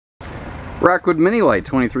Rockwood Mini Lite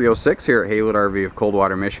 2306 here at Haywood RV of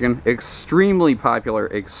Coldwater, Michigan. Extremely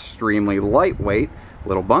popular, extremely lightweight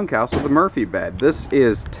little bunkhouse with a Murphy bed. This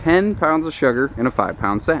is 10 pounds of sugar in a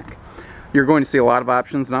 5-pound sack. You're going to see a lot of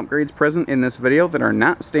options and upgrades present in this video that are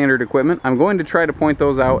not standard equipment. I'm going to try to point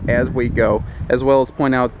those out as we go, as well as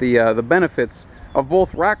point out the benefits of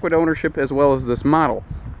both Rockwood ownership as well as this model.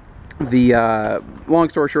 Long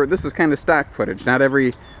story short, this is kind of stock footage. Not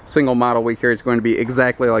every single model we carry is going to be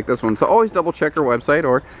exactly like this one. So always double check our website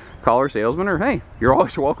or call our salesman, or hey, you're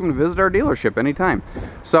always welcome to visit our dealership anytime.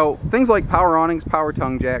 So things like power awnings, power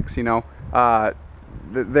tongue jacks, you know,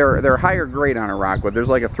 they're higher grade on a Rockwood. There's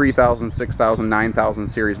like a 3000, 6000, 9000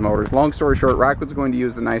 series motors. Long story short, Rockwood's going to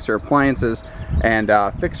use the nicer appliances and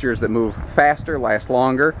fixtures that move faster, last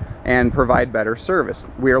longer, and provide better service.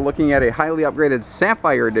 We are looking at a highly upgraded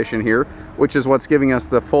Sapphire Edition here, which is what's giving us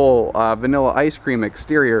the full vanilla ice cream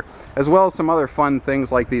exterior, as well as some other fun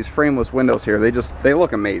things like these frameless windows here. They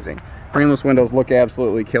look amazing. Frameless windows look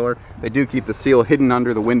absolutely killer. They do keep the seal hidden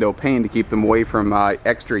under the window pane to keep them away from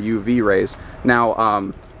extra UV rays.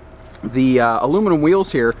 Now, the aluminum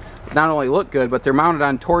wheels here not only look good, but they're mounted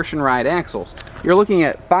on torsion ride axles. You're looking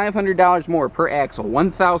at $500 more per axle,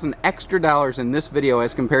 $1,000 extra in this video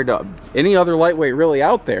as compared to any other lightweight really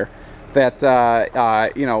out there.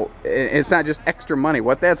 That you know, it's not just extra money.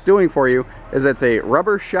 What that's doing for you is it's a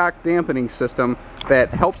rubber shock dampening system that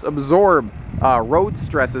helps absorb road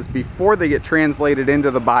stresses before they get translated into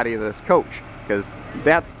the body of this coach, because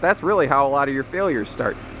that's really how a lot of your failures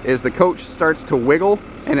start, is the coach starts to wiggle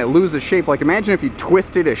and it loses shape. Like, imagine if you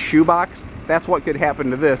twisted a shoebox. That's what could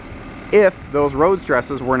happen to this if those road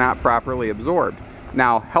stresses were not properly absorbed.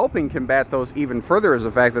 Now, helping combat those even further is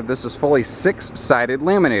the fact that this is fully 6-sided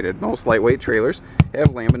laminated. Most lightweight trailers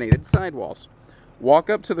have laminated sidewalls. Walk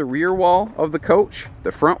up to the rear wall of the coach,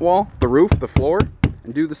 the front wall, the roof, the floor,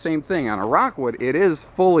 and do the same thing. On a Rockwood, it is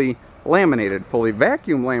fully laminated, fully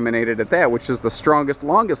vacuum laminated at that, which is the strongest,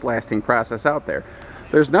 longest lasting process out there.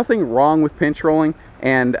 There's nothing wrong with pinch rolling,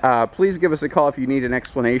 and please give us a call if you need an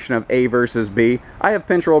explanation of A versus B. I have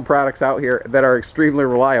pinch rolled products out here that are extremely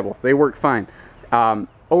reliable. They work fine.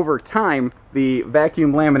 Over time, the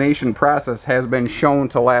vacuum lamination process has been shown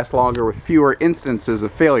to last longer with fewer instances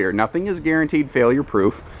of failure. Nothing is guaranteed failure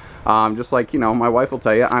proof. Just like, you know, my wife will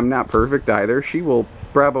tell you, I'm not perfect either. She will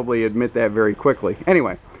probably admit that very quickly.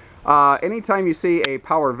 Anyway, anytime you see a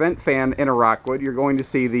power vent fan in a Rockwood, you're going to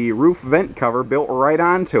see the roof vent cover built right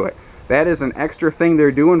onto it. That is an extra thing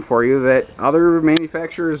they're doing for you that other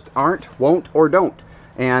manufacturers aren't, won't, or don't.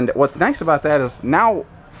 And what's nice about that is now,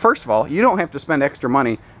 first of all, you don't have to spend extra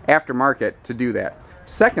money aftermarket to do that.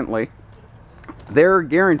 Secondly, they're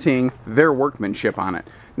guaranteeing their workmanship on it.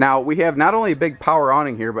 Now, we have not only a big power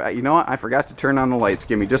awning here, but you know what? I forgot to turn on the lights.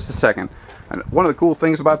 Give me just a second. And one of the cool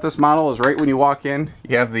things about this model is right when you walk in,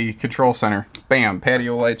 you have the control center. Bam,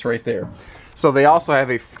 patio lights right there. So they also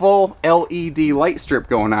have a full LED light strip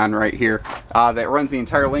going on right here that runs the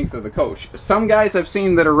entire length of the coach. Some guys I've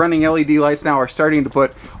seen that are running LED lights now are starting to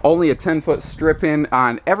put only a 10-foot strip in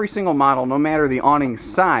on every single model, no matter the awning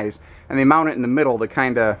size, and they mount it in the middle to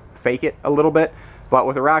kind of fake it a little bit. But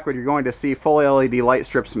with a Rockwood, you're going to see full LED light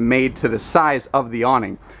strips made to the size of the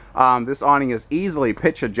awning. This awning is easily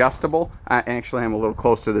pitch adjustable. Actually, I'm a little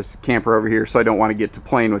close to this camper over here, so I don't want to get to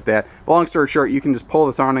playing with that. But long story short, you can just pull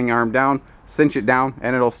this awning arm down, cinch it down,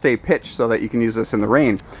 and it'll stay pitched so that you can use this in the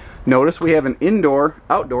rain. Notice we have an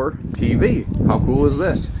indoor-outdoor TV. How cool is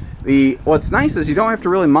this? What's nice is you don't have to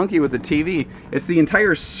really monkey with the TV. It's the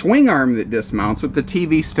entire swing arm that dismounts with the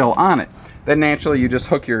TV still on it. Then naturally you just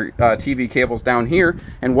hook your TV cables down here,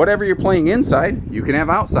 and whatever you're playing inside, you can have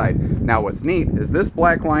outside. Now what's neat is this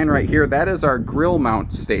black line right here, that is our grill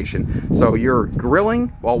mount station. So you're grilling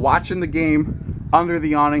while watching the game under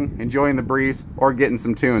the awning, enjoying the breeze, or getting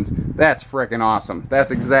some tunes. That's freaking awesome.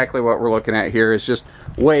 That's exactly what we're looking at here. It's just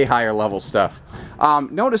way higher level stuff.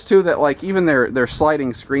 Notice too that like even their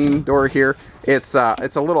sliding screen door here, it's a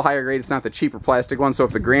little higher grade. It's not the cheaper plastic one, so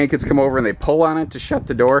if the grandkids come over and they pull on it to shut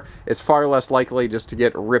the door, it's far less likely just to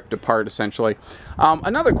get ripped apart essentially.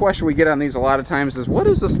 Another question we get on these a lot of times is, what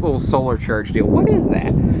is this little solar charge deal? What is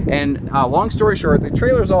that? And long story short, the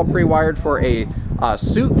trailer's all pre-wired for a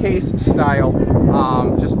suitcase style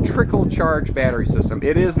just trickle charge battery system.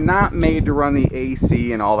 It is not made to run the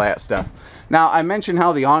AC and all that stuff. Now, I mentioned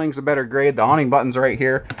how the awning's a better grade. The awning button's right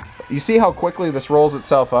here. You see how quickly this rolls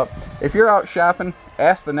itself up? If you're out shopping,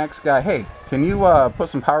 ask the next guy, hey, can you put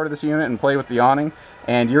some power to this unit and play with the awning?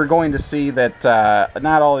 And you're going to see that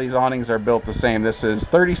not all these awnings are built the same. This is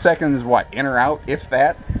 30 seconds, what, in or out, if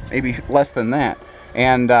that, maybe less than that.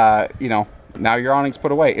 And, you know, now your awning's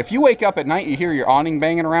put away. If you wake up at night, you hear your awning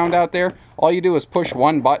banging around out there, all you do is push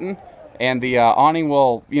one button and the awning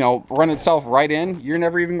will, you know, run itself right in. You're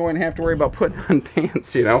never even going to have to worry about putting on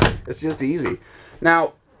pants, you know. It's just easy.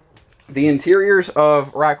 Now, the interiors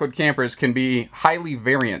of Rockwood campers can be highly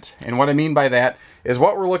variant. And what I mean by that is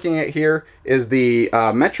what we're looking at here is the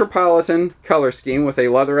Metropolitan color scheme with a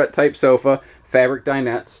leatherette type sofa, fabric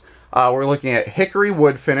dinettes. We're looking at hickory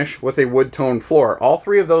wood finish with a wood tone floor. All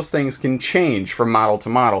three of those things can change from model to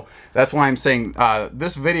model. That's why I'm saying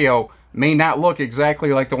this video may not look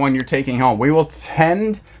exactly like the one you're taking home. We will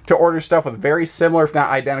tend to order stuff with very similar, if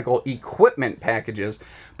not identical, equipment packages.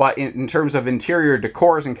 But in terms of interior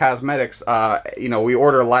decors and cosmetics, you know, we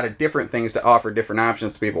order a lot of different things to offer different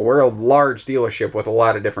options to people. We're a large dealership with a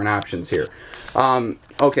lot of different options here.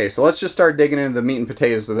 Okay, so let's just start digging into the meat and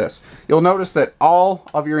potatoes of this. You'll notice that all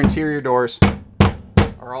of your interior doors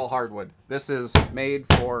are all hardwood. This is made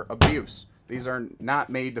for abuse. These are not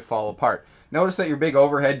made to fall apart. Notice that your big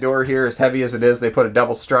overhead door here, as heavy as it is, they put a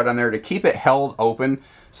double strut on there to keep it held open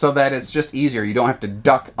so that it's just easier. You don't have to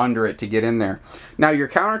duck under it to get in there. Now, your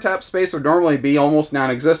countertop space would normally be almost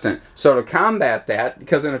non-existent. So to combat that,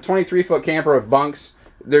 because in a 23-foot camper with bunks,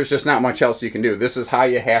 there's just not much else you can do. This is how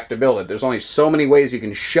you have to build it. There's only so many ways you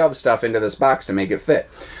can shove stuff into this box to make it fit.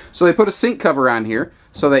 So they put a sink cover on here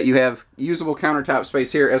so that you have usable countertop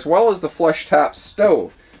space here, as well as the flush top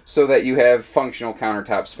stove, so that you have functional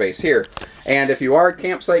countertop space here. And if you are a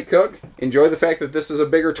campsite cook, enjoy the fact that this is a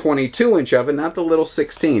bigger 22-inch oven, not the little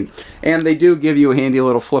 16. And they do give you a handy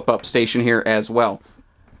little flip-up station here as well.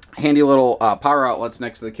 Handy little power outlets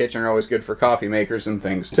next to the kitchen are always good for coffee makers and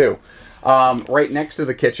things too. Right next to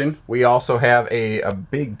the kitchen, we also have a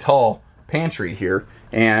big, tall pantry here.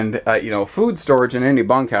 And, you know, food storage in any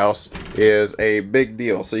bunkhouse is a big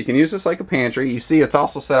deal. So you can use this like a pantry. You see it's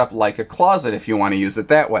also set up like a closet if you want to use it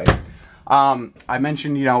that way. I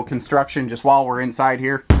mentioned, you know, construction just while we're inside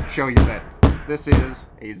here. Show you that this is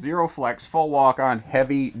a Zero Flex full walk-on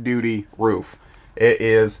heavy-duty roof. It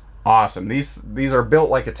is awesome. These are built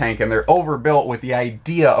like a tank, and they're overbuilt with the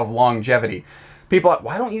idea of longevity. People are like,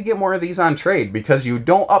 why don't you get more of these on trade? Because you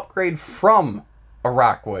don't upgrade from a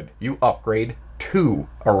Rockwood. You upgrade to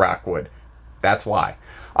a Rockwood. That's why.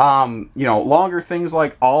 You know, longer things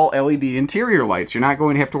like all LED interior lights. You're not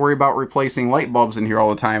going to have to worry about replacing light bulbs in here all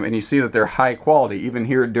the time, and you see that they're high quality. Even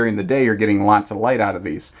here during the day, you're getting lots of light out of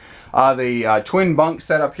these. The twin bunk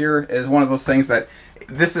setup here is one of those things that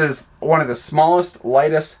this is one of the smallest,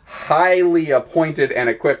 lightest, highly appointed and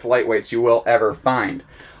equipped lightweights you will ever find.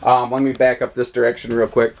 Let me back up this direction real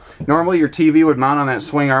quick. Normally your TV would mount on that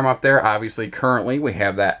swing arm up there. Obviously currently we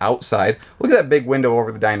have that outside. Look at that big window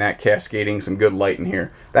over the dinette cascading some good light in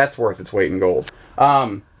here. That's worth its weight in gold.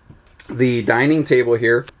 The dining table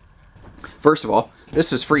here, first of all,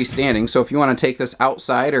 this is freestanding, so if you want to take this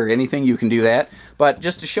outside or anything, you can do that. But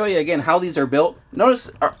just to show you again how these are built, notice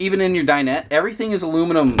even in your dinette, everything is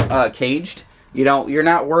aluminum caged. You know, you're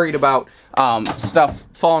not worried about stuff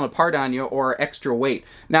falling apart on you or extra weight.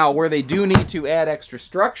 Now, where they do need to add extra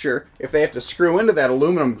structure, if they have to screw into that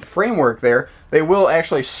aluminum framework there, they will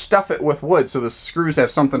actually stuff it with wood so the screws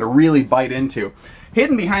have something to really bite into.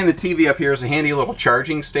 Hidden behind the TV up here is a handy little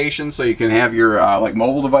charging station so you can have your like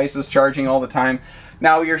mobile devices charging all the time.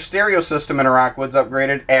 Now your stereo system in a Rockwood's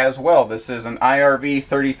upgraded as well. This is an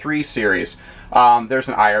IRV33 series. There's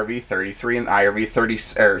an IRV33 and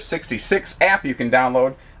IRV66 app you can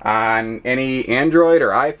download on any Android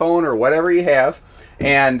or iPhone or whatever you have.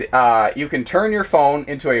 And you can turn your phone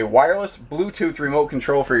into a wireless Bluetooth remote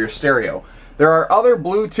control for your stereo. There are other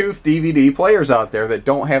Bluetooth DVD players out there that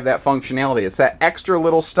don't have that functionality. It's that extra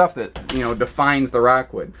little stuff that, you know, defines the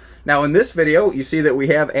Rockwood. Now in this video, you see that we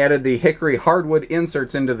have added the hickory hardwood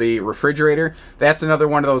inserts into the refrigerator. That's another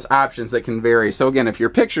one of those options that can vary. So again, if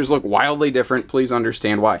your pictures look wildly different, please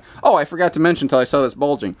understand why. Oh, I forgot to mention until I saw this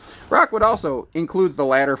bulging. Rockwood also includes the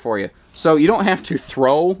ladder for you. So you don't have to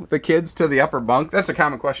throw the kids to the upper bunk. That's a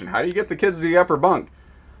common question. How do you get the kids to the upper bunk?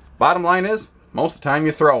 Bottom line is, most of the time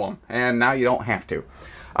you throw them, and now you don't have to.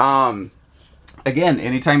 Again,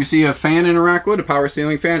 anytime you see a fan in a Rockwood, a power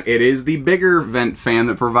ceiling fan, it is the bigger vent fan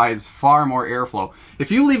that provides far more airflow. If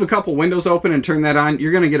you leave a couple windows open and turn that on,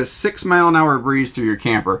 you're going to get a 6-mile-an-hour breeze through your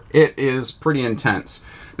camper. It is pretty intense.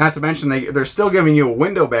 Not to mention, they're still giving you a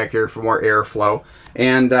window back here for more airflow.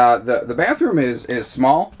 And the bathroom is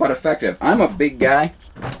small, but effective. I'm a big guy,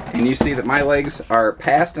 and you see that my legs are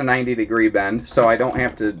past a 90-degree bend, so I don't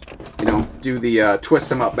have to, you know, do the twist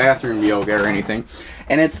them up bathroom yoga or anything.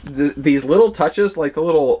 And it's these little touches, like the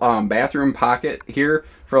little bathroom pocket here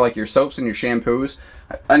for like your soaps and your shampoos.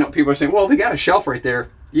 I know people are saying, well, they got a shelf right there.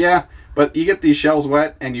 Yeah, But you get these shells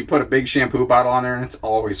wet and you put a big shampoo bottle on there and it's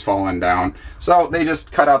always falling down. So they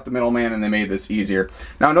just cut out the middleman and they made this easier.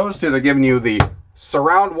 Now notice too, they're giving you the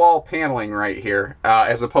surround wall paneling right here,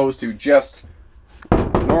 as opposed to just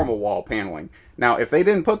normal wall paneling. Now, if they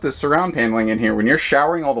didn't put this surround paneling in here, when you're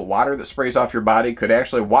showering, all the water that sprays off your body could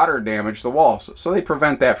actually water damage the walls. So they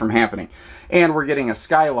prevent that from happening. And we're getting a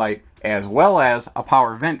skylight as well as a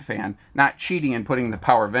power vent fan, not cheating and putting the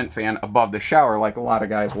power vent fan above the shower like a lot of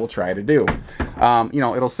guys will try to do. You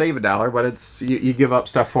know, it'll save $1, but it's you give up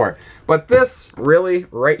stuff for it. But this really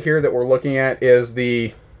right here that we're looking at is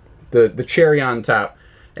the cherry on top.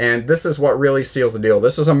 And this is what really seals the deal.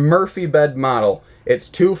 This is a Murphy bed model. It's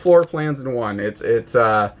 2 floor plans in one. It's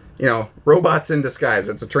you know, robots in disguise.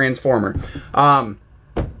 It's a transformer.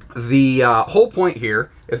 The whole point here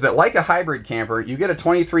is that, like a hybrid camper, you get a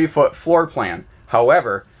 23-foot floor plan.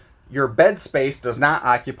 However, your bed space does not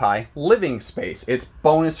occupy living space. It's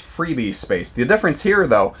bonus freebie space. The difference here,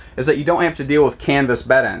 though, is that you don't have to deal with canvas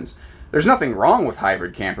bed ends. There's nothing wrong with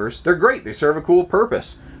hybrid campers. They're great. They serve a cool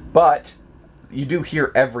purpose. But you do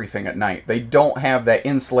hear everything at night. They don't have that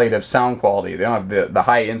insulative sound quality. They don't have the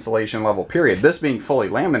high insulation level, period. This being fully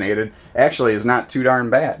laminated actually is not too darn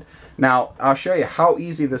bad. Now, I'll show you how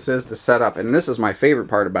easy this is to set up, and this is my favorite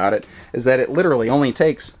part about it, is that it literally only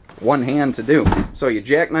takes one hand to do. So you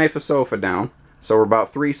jackknife a sofa down, so we're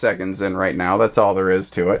about 3 seconds in right now, that's all there is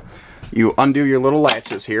to it. You undo your little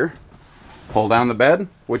latches here, pull down the bed,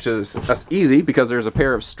 which is easy because there's a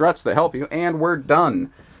pair of struts that help you, and we're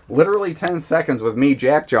done. Literally 10 seconds with me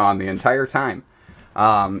jack-jawing the entire time.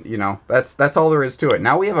 You know, that's all there is to it.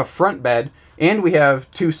 Now we have a front bed, and we have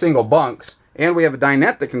 2 single bunks, and we have a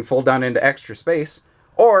dinette that can fold down into extra space.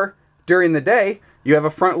 Or, during the day, you have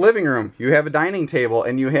a front living room, you have a dining table,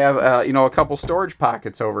 and you have, you know, a couple storage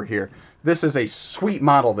pockets over here. This is a sweet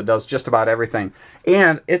model that does just about everything.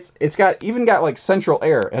 And it's even got like central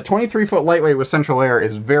air. A 23-foot lightweight with central air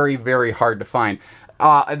is very, very hard to find.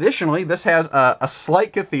 Additionally, this has a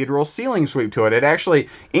slight cathedral ceiling sweep to it. It actually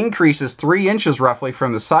increases 3 inches roughly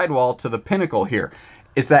from the sidewall to the pinnacle here.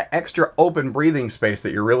 It's that extra open breathing space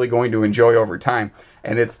that you're really going to enjoy over time.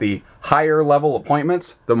 And it's the higher level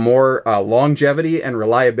appointments, the more longevity and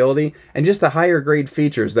reliability, and just the higher grade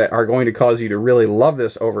features that are going to cause you to really love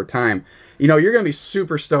this over time. You know, you're going to be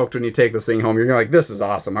super stoked when you take this thing home. You're going to be like, this is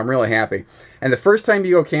awesome. I'm really happy. And the first time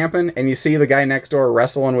you go camping and you see the guy next door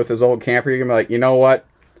wrestling with his old camper, you're going to be like, you know what?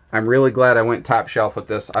 I'm really glad I went top shelf with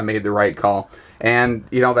this. I made the right call. And,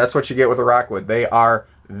 you know, that's what you get with the Rockwood. They are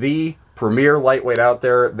the premier lightweight out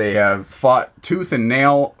there. They have fought tooth and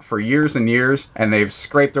nail for years and years, and they've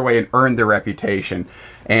scraped their way and earned their reputation.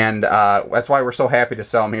 And that's why we're so happy to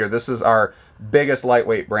sell them here. This is our biggest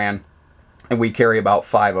lightweight brand, and we carry about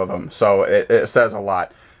 5 of them, so it says a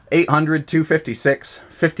lot.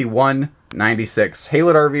 800-256-5196.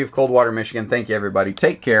 Haylett RV of Coldwater, Michigan. Thank you, everybody.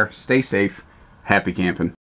 Take care. Stay safe. Happy camping.